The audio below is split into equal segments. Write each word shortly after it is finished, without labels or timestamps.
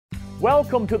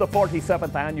Welcome to the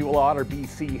 47th Annual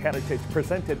RBC Heritage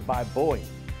presented by Boeing.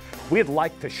 We'd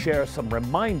like to share some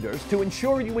reminders to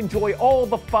ensure you enjoy all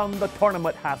the fun the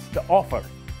tournament has to offer.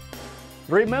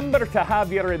 Remember to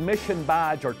have your admission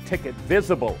badge or ticket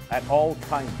visible at all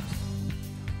times.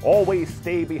 Always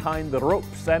stay behind the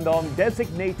ropes and on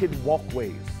designated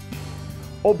walkways.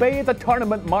 Obey the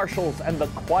tournament marshals and the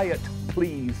quiet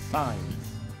please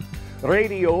signs.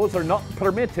 Radios are not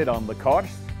permitted on the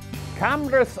course.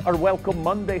 Cameras are welcome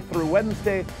Monday through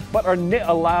Wednesday, but are not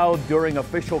allowed during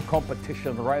official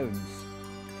competition rounds.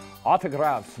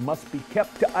 Autographs must be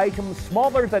kept to items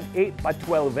smaller than 8 by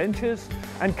 12 inches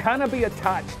and cannot be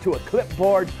attached to a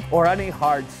clipboard or any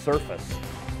hard surface.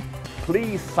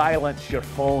 Please silence your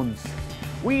phones.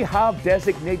 We have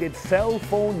designated cell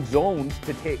phone zones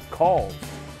to take calls.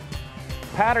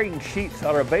 Padding sheets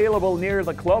are available near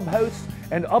the clubhouse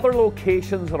and other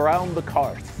locations around the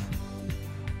course.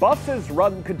 Buses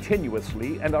run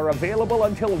continuously and are available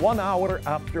until 1 hour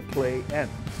after play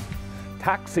ends.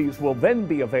 Taxis will then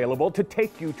be available to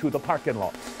take you to the parking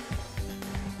lots.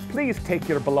 Please take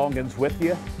your belongings with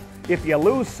you. If you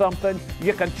lose something,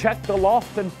 you can check the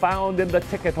lost and found in the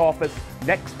ticket office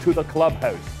next to the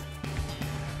clubhouse.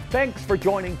 Thanks for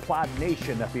joining Plaid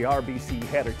Nation at the RBC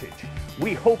Heritage.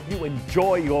 We hope you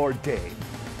enjoy your day.